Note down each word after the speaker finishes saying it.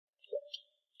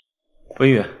文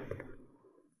宇，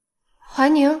怀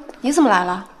宁，你怎么来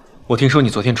了？我听说你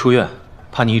昨天出院，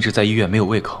怕你一直在医院没有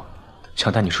胃口，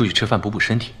想带你出去吃饭补补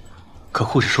身体。可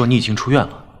护士说你已经出院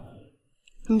了。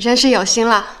你真是有心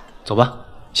了。走吧，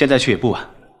现在去也不晚。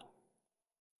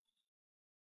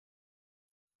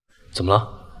怎么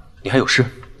了？你还有事？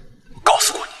我告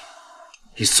诉过你，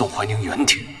离宋怀宁远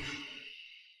点。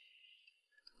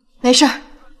没事，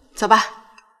走吧。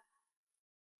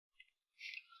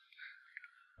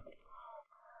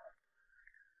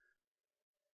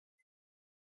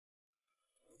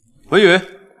 文宇，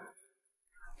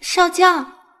少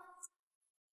将，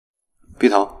碧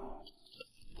桃，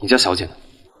你家小姐呢？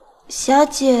小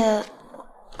姐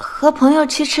和朋友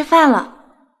去吃饭了。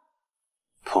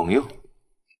朋友？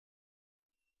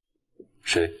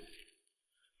谁？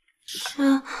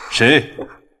是谁？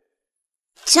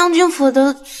将军府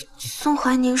的宋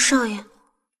怀宁少爷。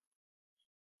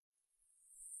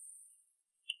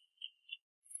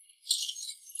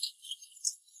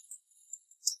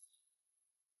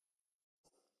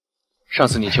 上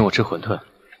次你请我吃馄饨，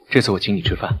这次我请你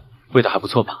吃饭，味道还不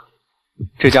错吧？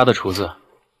这家的厨子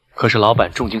可是老板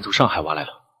重金从上海挖来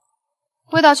的，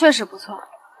味道确实不错，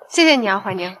谢谢你啊，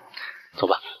怀宁。走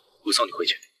吧，我送你回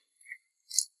去。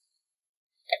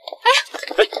哎，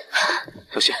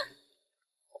小心！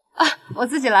啊，我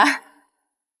自己来。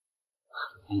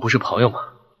我们不是朋友吗？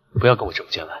不要跟我这么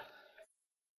见外。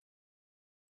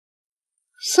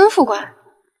孙副官，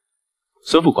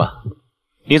孙副官，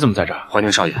你怎么在这儿？怀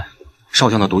宁少爷。 少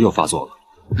将的毒又发作了，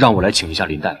让我来请一下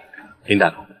林大夫。林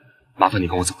大夫，麻烦你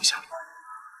跟我走一下。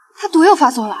他毒又发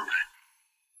作了。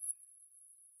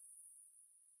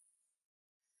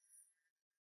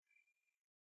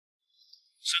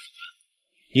孙副官，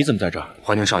你怎么在这儿？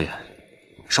怀宁少爷，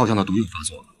少将的毒又发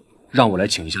作了，让我来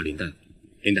请一下林大夫。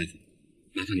林大夫，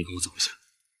麻烦你跟我走一下。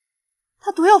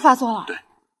他毒又发作了。对。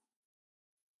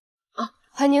啊，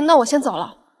怀宁，那我先走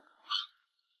了。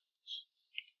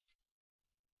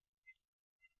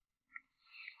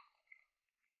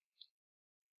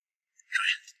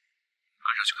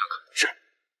 马上去看看。是。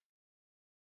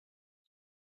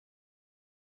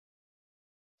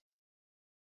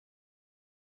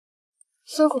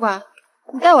孙副官，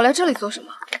你带我来这里做什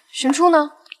么？寻出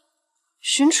呢？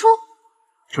寻出？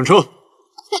乘车。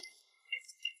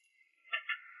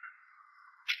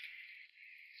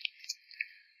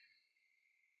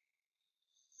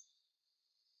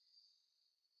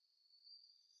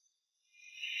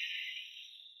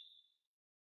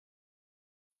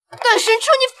段寻出，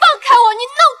你放开我！你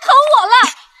弄疼我了！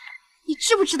你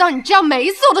知不知道，你这样每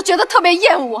一次我都觉得特别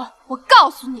厌恶。我告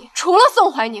诉你，除了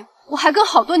宋怀宁，我还跟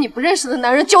好多你不认识的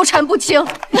男人纠缠不清。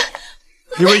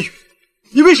林文宇，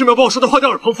你为什么要把我说的话当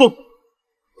耳旁风？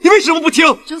你为什么不听？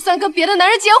就算跟别的男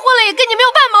人结婚了，也跟你没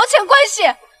有半毛钱关系。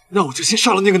那我就先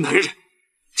杀了那个男人，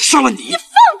再杀了你。你放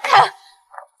开！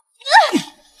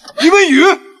林文宇，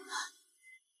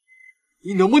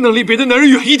你能不能离别的男人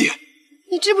远一点？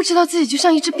 你知不知道自己就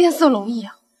像一只变色龙一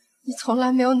样？你从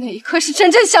来没有哪一刻是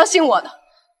真正相信我的。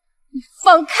你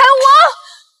放开我！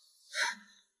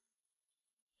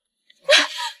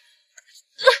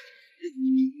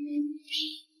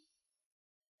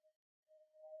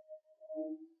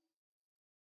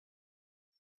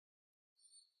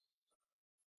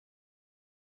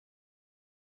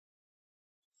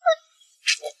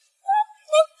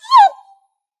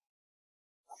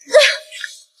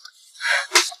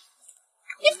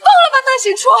你疯了吧，段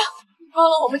行初！你忘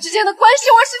了我们之间的关系，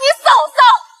我是你嫂嫂。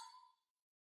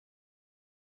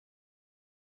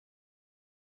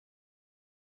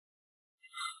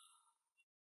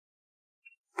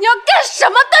你要干什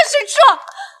么，段行初？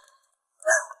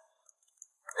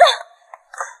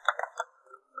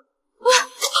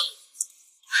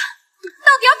你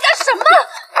到底要干什么？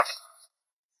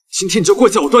今天你就跪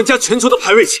在我段家全族的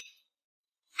牌位前，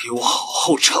给我好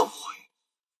好忏悔。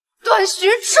段徐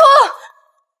初。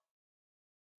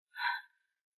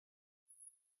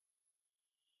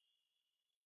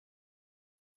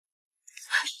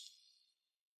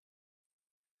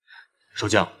 少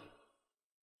将，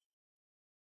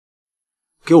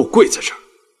给我跪在这儿，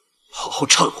好好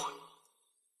忏悔。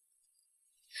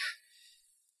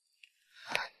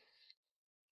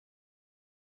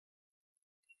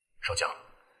少将，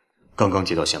刚刚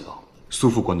接到线报，苏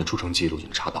副官的出城记录已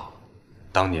经查到了。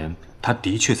当年他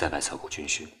的确在外采过军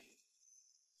靴，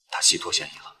他洗脱嫌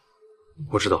疑了。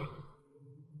我知道了。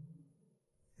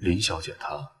林小姐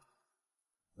她，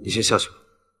你先下去吧。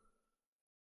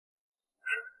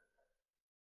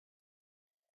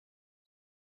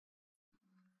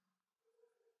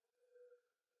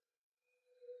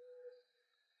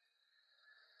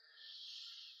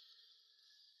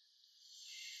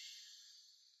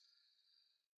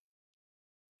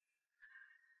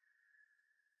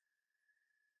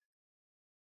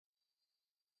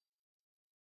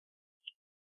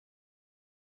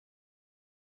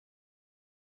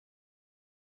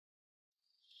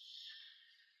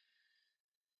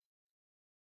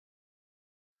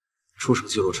出生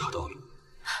记录查到了，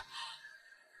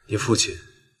你父亲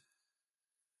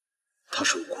他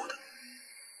是无辜的。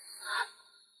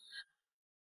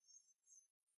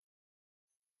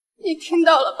你听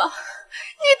到了吧？你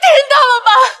听到了吧？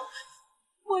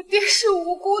我爹是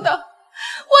无辜的，我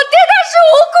爹他是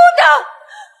无辜的。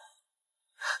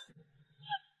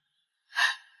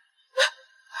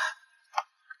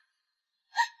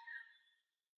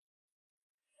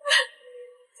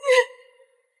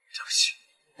对不起。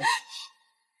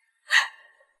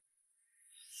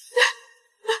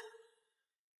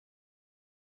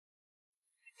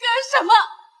干什么？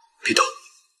别动！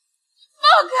放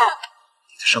开！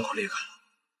你的伤口裂开了，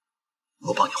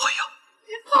我帮你换药。你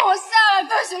放我下来，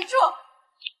段学柱！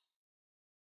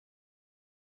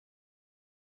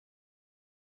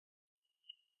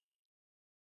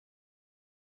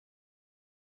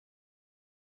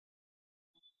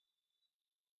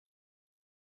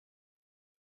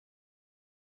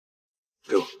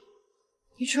给我。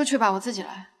你出去吧，我自己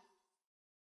来。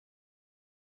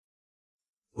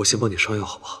我先帮你上药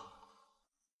好不好？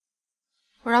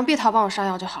我让碧桃帮我上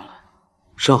药就好了。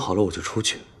上好了我就出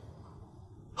去，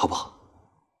好不好？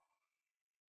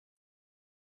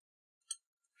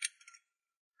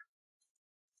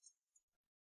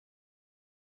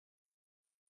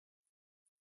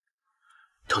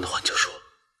疼的话你就说。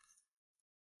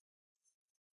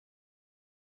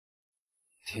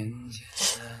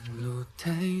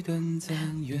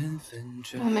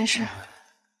我没事。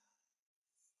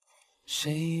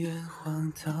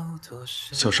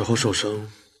小时候受伤，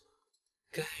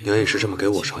娘也是这么给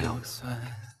我上药的。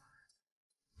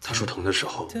她说疼的时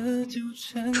候吹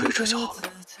一吹就好了。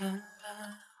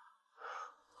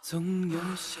总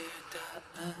有些答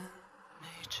案没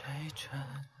拆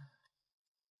穿。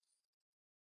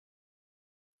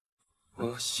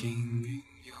我幸运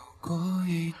有过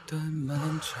一段漫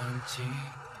长羁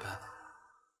绊，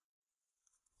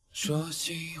说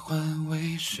喜欢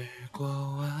为时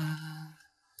过晚，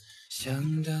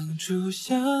想当初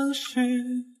相识，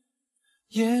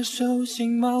野兽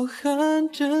心冒汗，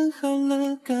震撼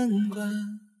了感官，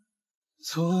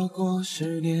错过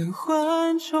10年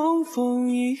换重逢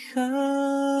遗憾，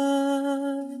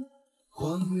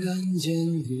恍然间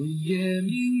你也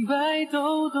明白，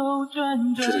兜兜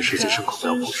转转这段时间伤口不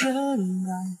要碰水。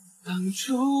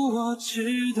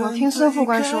我听孙副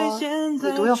官说你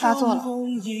毒又发作了，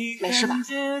没事吧？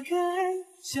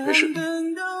没事，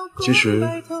其实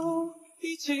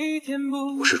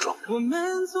我是装的。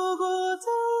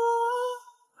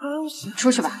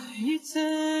出去吧。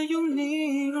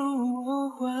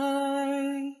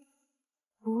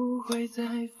不会再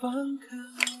放开。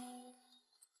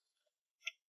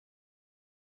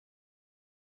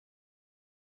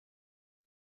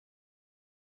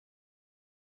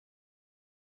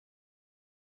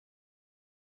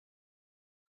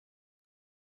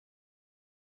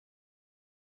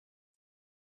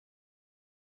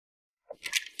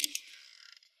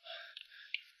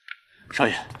少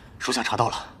爷，属下查到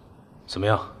了。怎么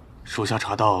样？属下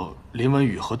查到林文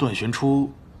宇和段玄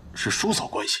初是叔嫂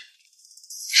关系。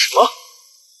什么？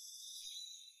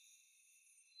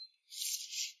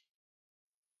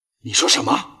你说什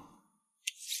么？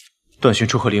段玄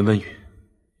初和林文宇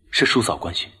是叔嫂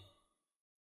关系。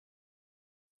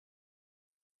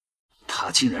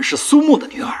她竟然是苏沫的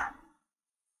女儿，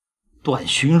段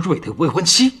勋瑞的未婚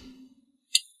妻。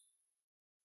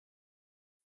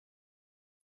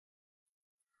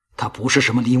她不是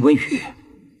什么林文宇，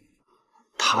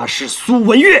她是苏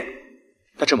文月。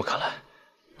那这么看来，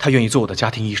他愿意做我的家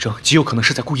庭医生，极有可能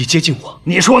是在故意接近我。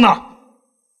你说呢？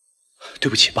对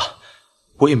不起爸，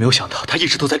我也没有想到他一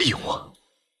直都在利用我。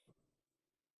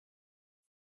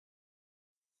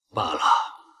罢了，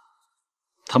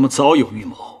他们早有预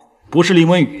谋，不是林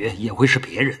文宇也会是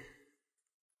别人。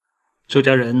这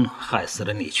家人害死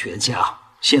了你全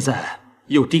家，现在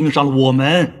又盯上了我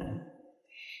们。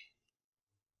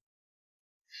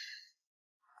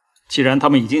既然他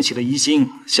们已经起了疑心，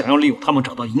想要利用他们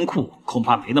找到银库，恐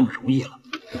怕没那么容易了。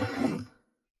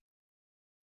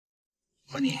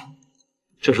问你，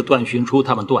这是段寻初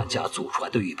他们段家祖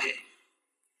传的玉佩，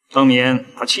当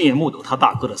年他亲眼目睹他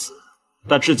大哥的死，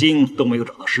但至今都没有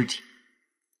找到尸体。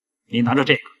你拿着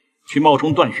这个去冒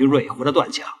充段寻瑞回到段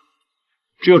家，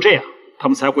只有这样，他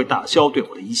们才会打消对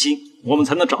我的疑心，我们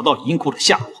才能找到银库的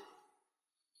下落。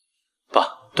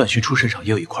爸，段寻初身上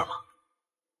也有一块吗？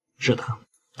是的。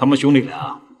他们兄弟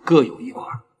俩各有一块，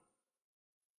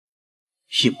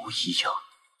一模一样。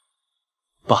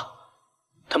爸，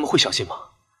他们会相信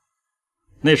吗？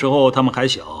那时候他们还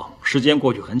小，时间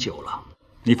过去很久了。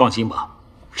你放心吧，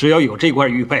只要有这块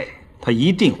玉佩，他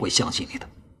一定会相信你的。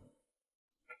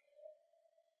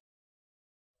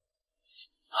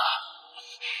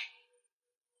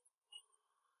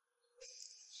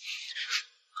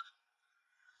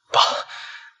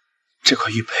这块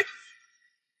玉佩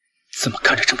怎么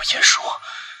看着这么眼熟？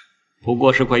不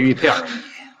过是块玉佩而已，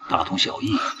大同小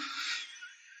异。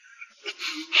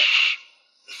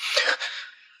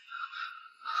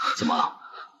怎么，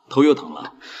头又疼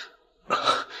了？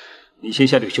你先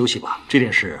下去休息吧，这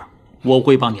件事我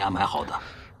会帮你安排好的。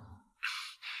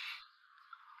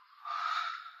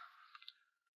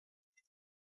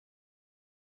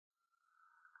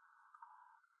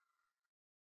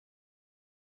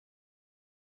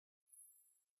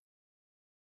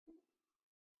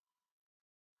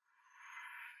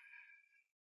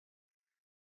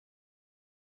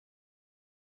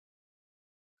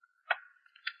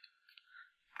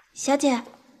小姐，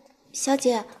小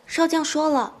姐，少将说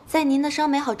了，在您的伤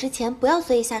没好之前，不要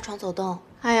随意下床走动。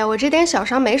哎呀，我这点小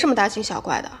伤没什么大惊小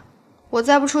怪的，我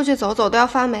再不出去走走都要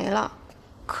发霉了。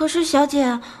可是小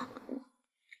姐，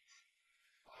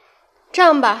这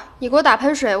样吧，你给我打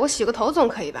盆水，我洗个头总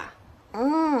可以吧？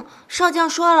少将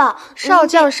说了，少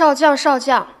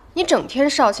将，你整天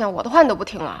少将，我的话你都不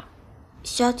听了。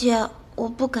小姐，我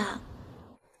不敢。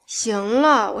行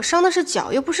了，我伤的是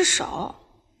脚又不是手，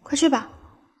快去吧。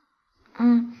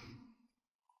嗯。